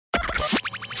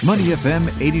Money FM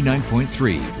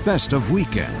 89.3, best of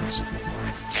weekends.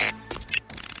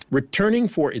 Returning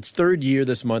for its third year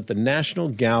this month, the National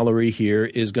Gallery here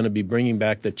is going to be bringing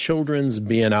back the Children's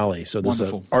Biennale. So this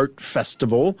is an art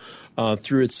festival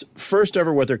through its first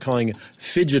ever, what they're calling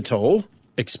Phygital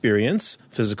experience,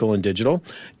 physical and digital,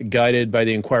 guided by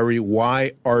the inquiry,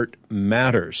 Why Art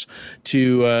Matters.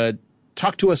 To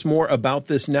talk to us more about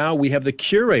this now, we have the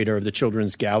curator of the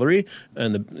Children's Gallery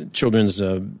and the Children's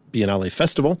Biennale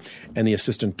Festival and the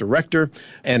assistant director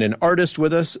and an artist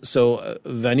with us. So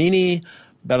Vanini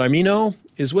Bellarmino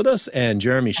is with us, and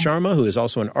Jeremy Sharma, who is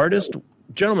also an artist.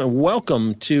 Gentlemen,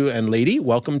 welcome to, and lady,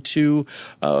 welcome to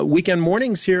Weekend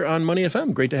Mornings here on Money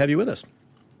FM. Great to have you with us.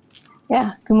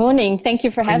 Yeah, good morning. Thank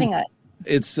you for having us.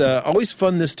 It's always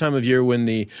fun this time of year when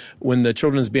the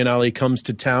Children's Biennale comes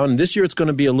to town. This year it's going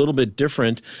to be a little bit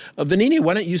different. Vanini,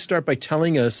 why don't you start by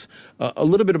telling us a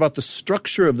little bit about the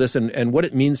structure of this and what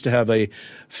it means to have a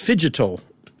Phygital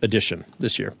edition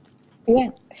this year? Yeah.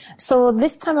 So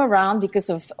this time around, because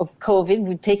of COVID,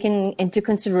 we've taken into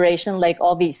consideration like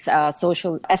all these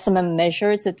social SMM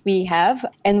measures that we have.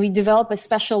 And we developed a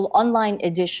special online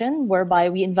edition whereby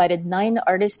we invited 9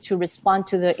 artists to respond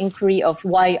to the inquiry of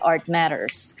why art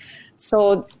matters.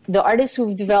 So the artists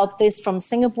who've developed this from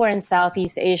Singapore and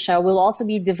Southeast Asia will also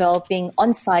be developing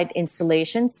on-site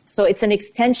installations. So it's an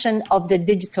extension of the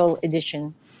digital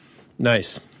edition.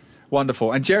 Nice.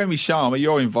 Wonderful. And Jeremy Sharma,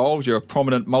 you're involved. You're a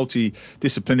prominent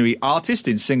multidisciplinary artist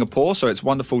in Singapore, so it's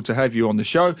wonderful to have you on the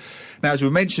show. Now, as we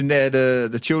mentioned there,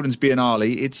 the Children's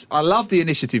Biennale, I love the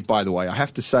initiative, by the way. I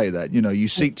have to say that. You know, you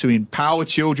seek to empower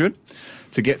children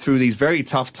to get through these very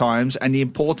tough times, and the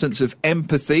importance of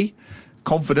empathy,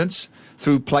 confidence,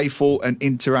 through playful and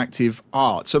interactive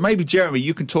art. So maybe, Jeremy,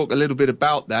 you can talk a little bit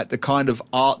about that, the kind of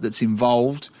art that's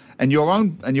involved, and your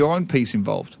own piece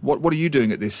involved. What are you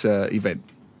doing at this event?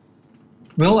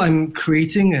 Well, I'm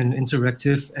creating an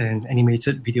interactive and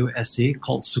animated video essay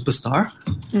called Superstar.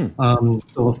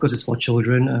 So, of course, it's for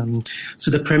children.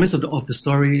 So the premise of the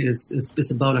story is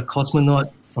it's about a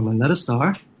cosmonaut from another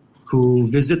star who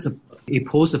visits a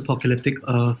post-apocalyptic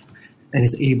Earth and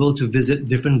is able to visit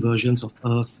different versions of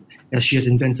Earth as she has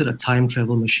invented a time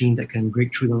travel machine that can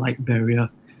break through the light barrier.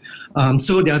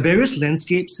 So there are various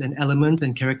landscapes and elements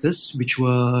and characters which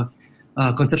were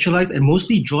conceptualized and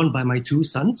mostly drawn by my 2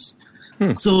 sons.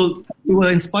 So we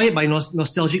were inspired by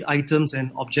nostalgic items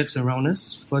and objects around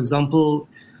us. For example,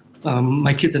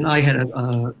 my kids and I had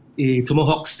a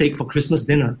tomahawk steak for Christmas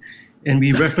dinner, and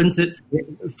we referenced it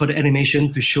for the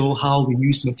animation to show how we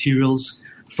use materials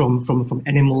from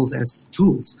animals as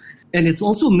tools. And it's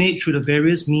also made through the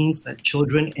various means that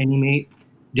children animate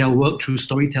their work through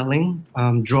storytelling,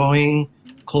 drawing,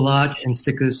 collage, and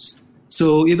stickers.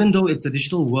 So even though it's a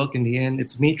digital work in the end,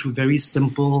 it's made through very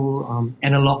simple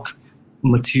analog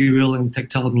material and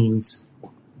tactile means.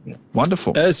 Yeah.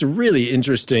 Wonderful. That's really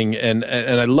interesting, and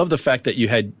I love the fact that you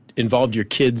had involved your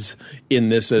kids in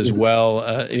this as well.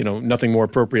 Nothing more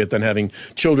appropriate than having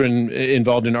children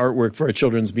involved in artwork for a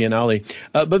Children's Biennale.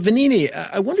 But Vanini,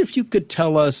 I wonder if you could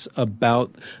tell us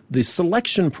about the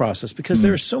selection process, because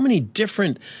there are so many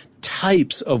different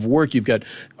types of work. You've got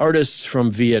artists from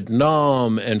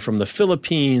Vietnam and from the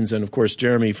Philippines, and of course,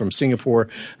 Jeremy from Singapore,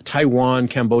 Taiwan,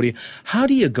 Cambodia. How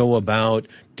do you go about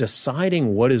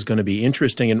deciding what is going to be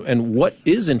interesting and what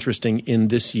is interesting in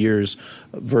this year's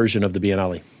version of the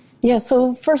Biennale? Yeah,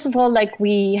 so first of all,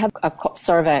 we have a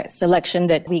sort of a selection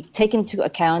that we take into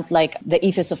account, the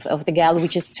ethos of the gallery,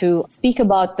 which is to speak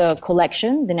about the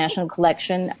collection, the national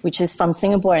collection, which is from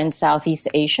Singapore and Southeast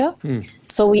Asia.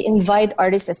 So we invite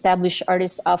established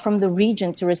artists from the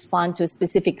region to respond to a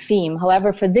specific theme.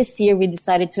 However, for this year, we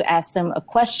decided to ask them a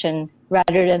question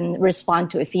rather than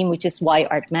respond to a theme, which is why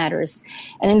art matters.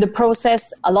 And in the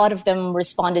process, a lot of them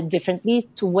responded differently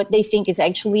to what they think is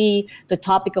actually the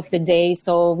topic of the day.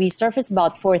 So we surfaced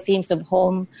about 4 themes of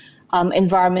home,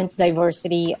 environment,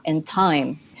 diversity, and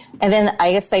time. And then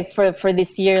I guess for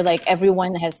this year,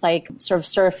 everyone has sort of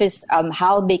surfaced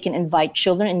how they can invite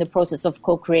children in the process of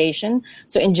co-creation.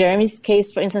 So in Jeremy's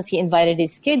case, for instance, he invited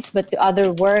his kids, but the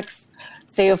other works,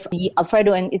 say of the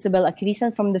Alfredo and Isabel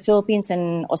Aquilisan from the Philippines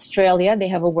and Australia, they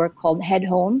have a work called Head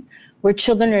Home, where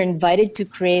children are invited to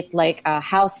create a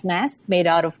house mask made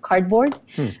out of cardboard.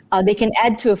 They can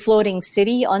add to a floating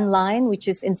city online, which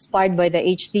is inspired by the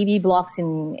HDB blocks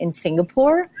in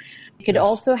Singapore. We could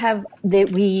also have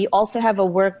we also have a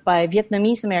work by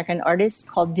Vietnamese American artist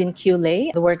called Dinh Q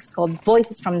Lê. The work's called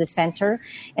Voices from the Center,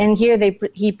 and here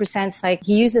he presents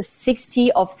he uses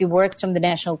 60 of the works from the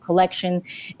National Collection,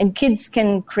 and kids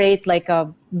can create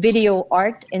a video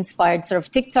art inspired, sort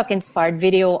of TikTok inspired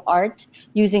video art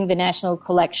using the National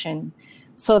Collection.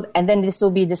 So, and then this will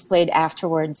be displayed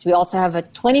afterwards. We also have a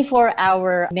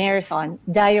 24-hour marathon,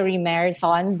 diary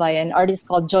marathon by an artist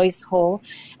called Joyce Ho.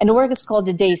 And the work is called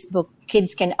The Days Book.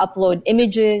 Kids can upload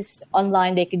images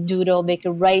online. They could doodle. They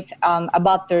could write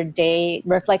about their day,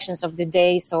 reflections of the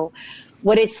day. So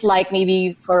what it's like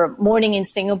maybe for morning in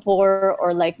Singapore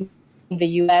or like in the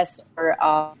US or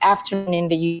afternoon in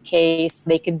the UK. So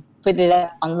they could put it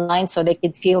up online so they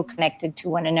could feel connected to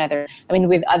one another. I mean,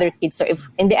 with other kids. So if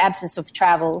in the absence of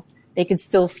travel, they could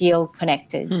still feel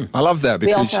connected. I love that,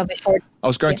 because we also have a short, I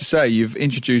was going to say, you've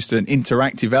introduced an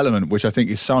interactive element, which I think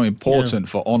is so important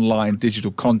for online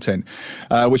digital content,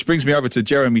 which brings me over to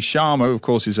Jeremy Sharma, who, of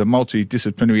course, is a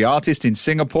multidisciplinary artist in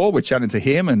Singapore. We're chatting to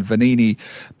him and Vanini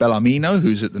Bellarmino,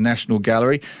 who's at the National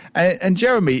Gallery. And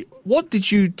Jeremy, what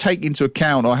did you take into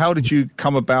account, or how did you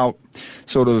come about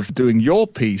sort of doing your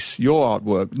piece, your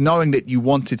artwork, knowing that you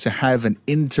wanted to have an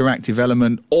interactive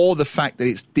element, or the fact that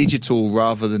it's digital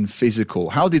rather than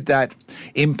physical? How did that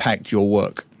impact your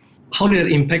work? How did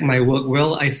it impact my work?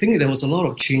 Well, I think there was a lot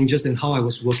of changes in how I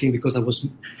was working, because I was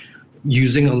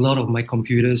using a lot of my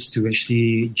computers to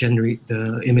actually generate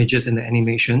the images and the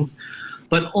animation.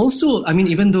 But also, I mean,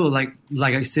 even though like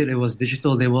I said, it was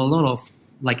digital, there were a lot of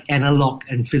like analog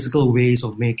and physical ways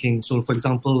of making. So for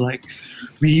example, like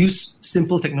we use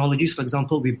simple technologies. For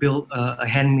example, we built a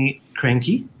handmade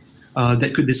cranky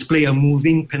that could display a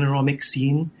moving panoramic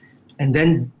scene and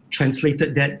then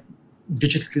translated that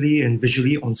digitally and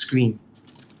visually on screen.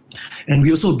 And we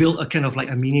also built a kind of like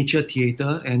a miniature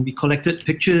theater, and we collected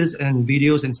pictures and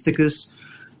videos and stickers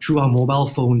through our mobile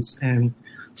phones. And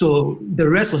so the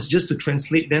rest was just to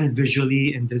translate them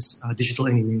visually in this digital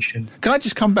animation. Can I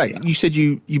just come back? Yeah. You said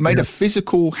you made a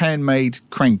physical handmade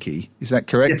cranky. Is that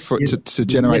correct? Yes, to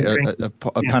generate a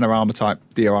panorama type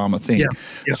diorama thing. Yeah.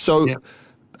 So,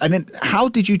 and then how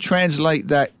did you translate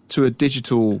that to a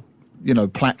digital,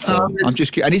 platform? I'm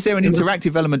just curious. And is there an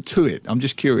interactive element to it? I'm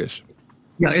just curious.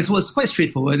 Yeah, it was quite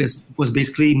straightforward. It was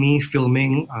basically me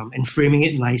filming and framing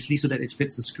it nicely so that it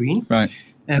fits the screen. Right.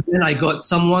 And then I got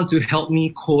someone to help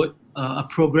me code a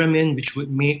program in which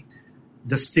would make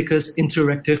the stickers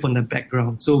interactive on the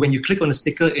background. So when you click on a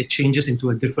sticker, it changes into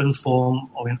a different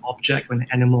form or an object or an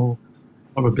animal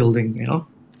or a building, Oh,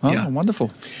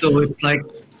 wonderful. So it's like,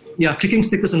 clicking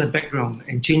stickers on the background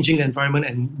and changing the environment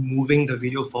and moving the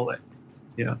video forward.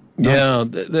 Yeah. Yeah,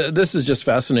 this is just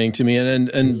fascinating to me. And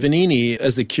Vanini,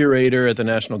 as the curator at the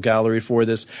National Gallery for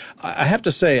this, I have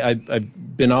to say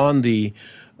I've been on the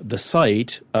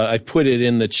site. I put it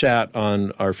in the chat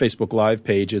on our Facebook Live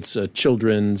page. It's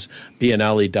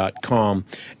childrensbiennale.com.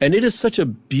 And it is such a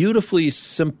beautifully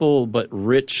simple but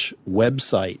rich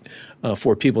website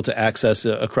for people to access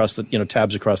across the,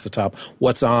 tabs across the top.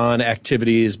 What's on,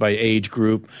 activities by age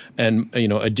group, and,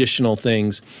 additional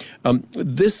things.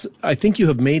 This, I think you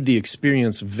have made the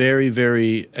experience very,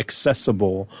 very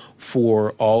accessible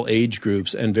for all age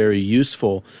groups and very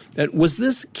useful. Was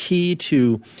this key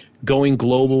to going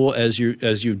global as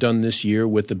you've done this year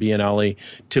with the Biennale,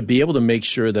 to be able to make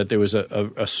sure that there was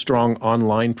a strong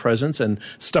online presence and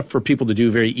stuff for people to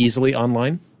do very easily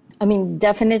online? I mean,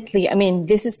 definitely. I mean,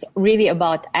 this is really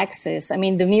about access. I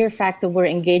mean, the mere fact that we're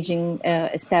engaging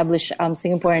established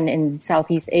Singaporean and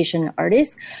Southeast Asian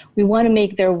artists, we want to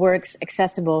make their works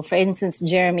accessible. For instance,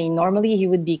 Jeremy, normally he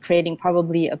would be creating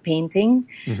probably a painting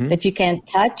that you can't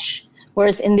touch.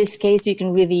 Whereas in this case, you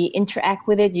can really interact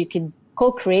with it. You can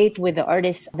co-create with the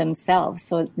artists themselves.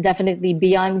 So definitely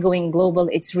beyond going global,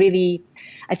 it's really,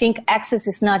 I think access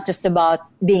is not just about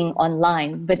being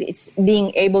online, but it's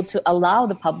being able to allow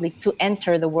the public to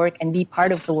enter the work and be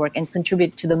part of the work and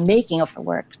contribute to the making of the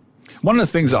work. One of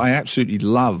the things that I absolutely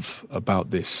love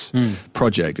about this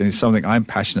project, and it's something I'm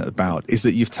passionate about, is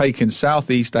that you've taken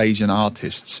Southeast Asian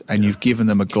artists and you've given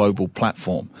them a global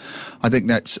platform. I think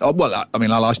that's,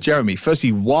 I'll ask Jeremy,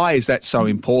 firstly, why is that so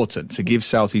important to give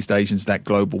Southeast Asians that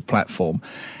global platform?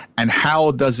 And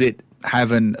how does it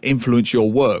have an influence your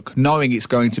work, knowing it's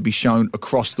going to be shown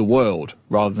across the world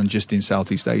rather than just in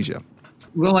Southeast Asia?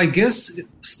 Well, I guess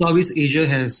Southeast Asia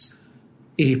has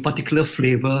a particular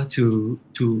flavor to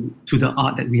the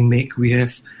art that we make. We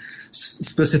have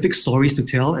specific stories to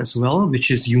tell as well, which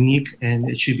is unique, and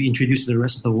it should be introduced to the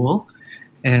rest of the world.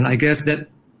 And I guess that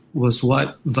was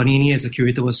what Vanini as a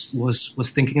curator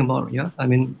was thinking about. Yeah, I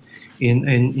mean,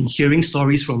 in hearing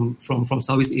stories from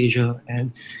Southeast Asia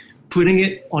and putting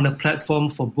it on a platform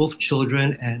for both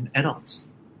children and adults.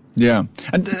 Yeah,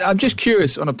 and I'm just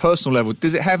curious on a personal level,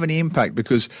 does it have any impact?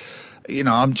 Because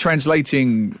I'm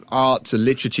translating art to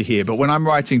literature here, but when I'm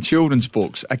writing children's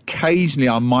books, occasionally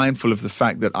I'm mindful of the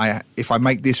fact that if I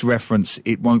make this reference,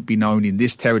 it won't be known in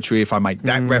this territory. If I make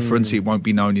that reference, it won't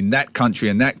be known in that country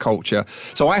and that culture.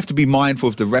 So I have to be mindful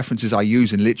of the references I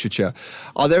use in literature.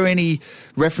 Are there any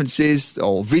references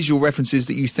or visual references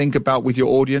that you think about with your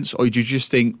audience, or do you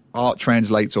just think art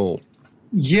translates all?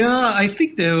 Yeah, I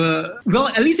think there were, well,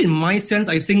 at least in my sense,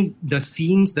 I think the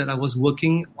themes that I was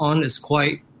working on it's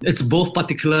both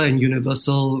particular and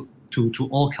universal to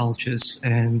all cultures.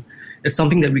 And it's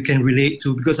something that we can relate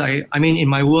to because I mean, in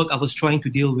my work, I was trying to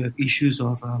deal with issues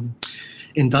of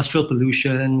industrial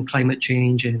pollution, climate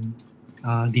change, and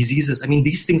diseases. I mean,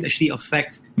 these things actually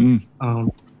affect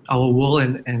our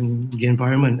world and the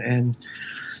environment. And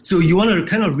so you want to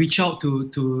kind of reach out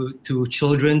to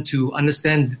children to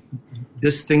understand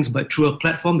these things, but through a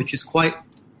platform which is quite,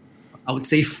 I would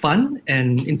say, fun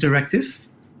and interactive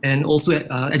and also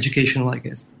educational, I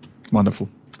guess. Wonderful.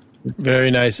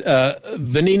 Very nice.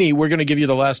 Vanini, we're going to give you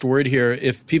the last word here.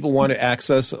 If people want to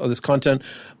access this content,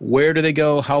 where do they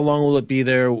go? How long will it be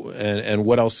there? And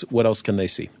what else can they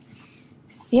see?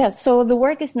 Yeah, so the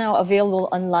work is now available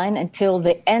online until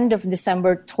the end of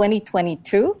December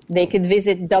 2022. They could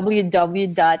visit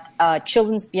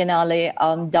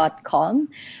www.childrensbiennale.com.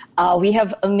 We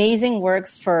have amazing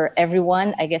works for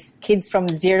everyone, I guess kids from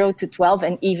 0 to 12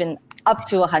 and even up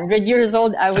to 100 years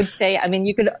old, I would say. I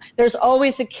mean, there's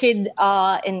always a kid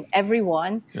in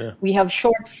everyone. Yeah. We have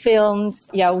short films.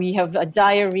 Yeah, we have a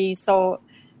diary. So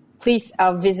please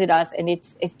visit us, and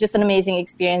it's just an amazing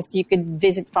experience. You could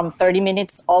visit from 30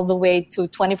 minutes all the way to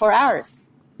 24 hours.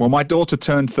 Well, my daughter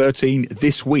turned 13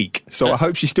 this week, so I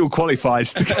hope she still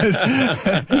qualifies because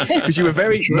you were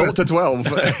very 0 to 12.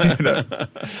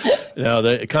 No,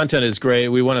 the content is great.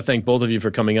 We want to thank both of you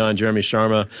for coming on. Jeremy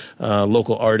Sharma,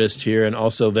 local artist here, and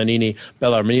also Vanini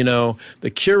Bellarmino, the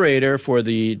curator for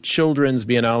the Children's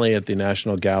Biennale at the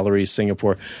National Gallery,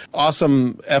 Singapore.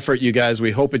 Awesome effort, you guys. We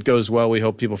hope it goes well. We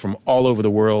hope people from all over the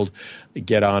world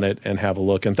get on it and have a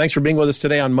look. And thanks for being with us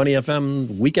today on Money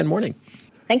FM Weekend Morning.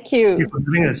 Thank you. Thank you for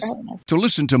doing this. To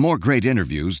listen to more great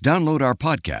interviews, download our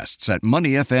podcasts at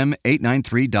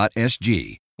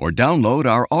moneyfm893.sg or download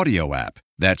our audio app.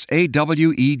 That's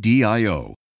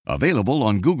AWEDIO. Available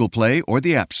on Google Play or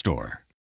the App Store.